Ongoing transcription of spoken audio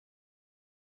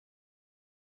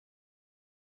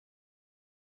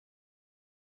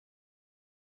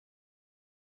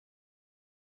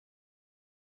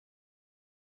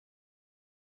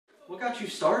What got you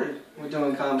started with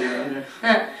doing comedy around here?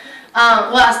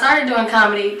 Well, I started doing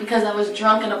comedy because I was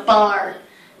drunk in a bar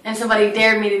and somebody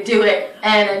dared me to do it,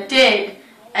 and I did.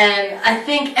 And I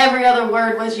think every other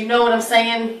word was, you know what I'm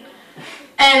saying?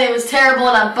 And it was terrible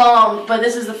and I bombed, but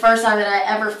this is the first time that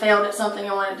I ever failed at something.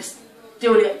 I wanted to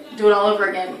do it all over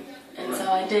again. And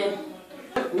so I did.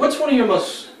 What's one of your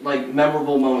most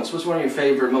memorable moments? What's one of your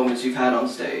favorite moments you've had on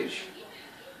stage?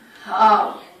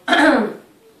 Oh.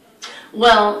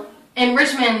 Well, in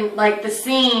Richmond,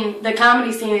 the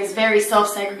comedy scene is very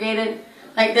self-segregated.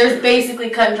 There's basically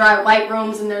cut and dry white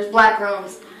rooms and there's black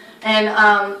rooms. And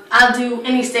I'll do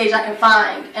any stage I can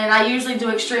find. And I usually do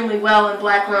extremely well in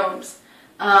black rooms.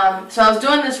 So I was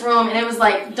doing this room and it was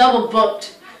double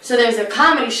booked. So there's a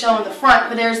comedy show in the front,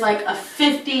 but there's a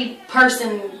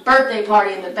 50-person birthday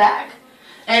party in the back.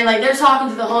 And they're talking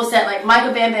to the whole set,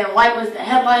 Michael Bam Bam White was the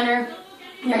headliner.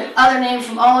 There's other names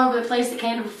from all over the place that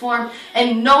came to perform,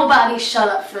 and nobody shut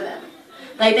up for them.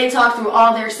 They talked through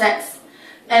all their sets.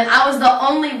 And I was the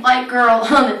only white girl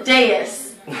on the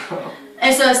dais.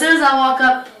 And so as soon as I walk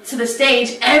up to the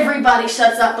stage, everybody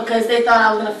shuts up because they thought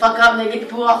I was going to fuck up and they get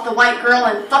to pull off the white girl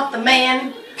and fuck the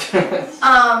man.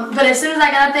 But as soon as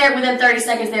I got up there, within 30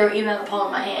 seconds they were eating out of the palm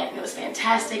of my hand. It was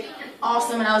fantastic,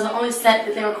 awesome, and I was the only set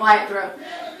that they were quiet through.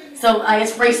 So I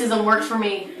guess racism worked for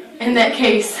me in that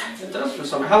case. It does for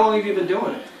some. How long have you been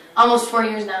doing it? Almost 4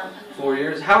 years now. 4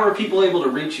 years? How are people able to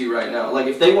reach you right now?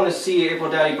 If they want to see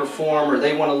April Dowdy perform or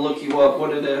they want to look you up,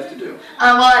 what do they have to do?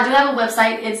 Well, I do have a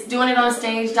website. It's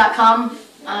doingitonstage.com.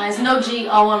 It's no G,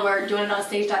 all one word,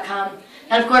 doingitonstage.com.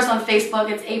 And of course on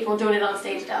Facebook, it's April Doing It On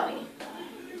Stage Dowdy.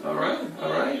 All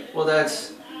right. Well,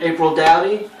 that's April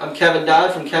Dowdy. I'm Kevin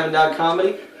Dodd from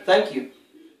KevinDoddComedy. Thank you.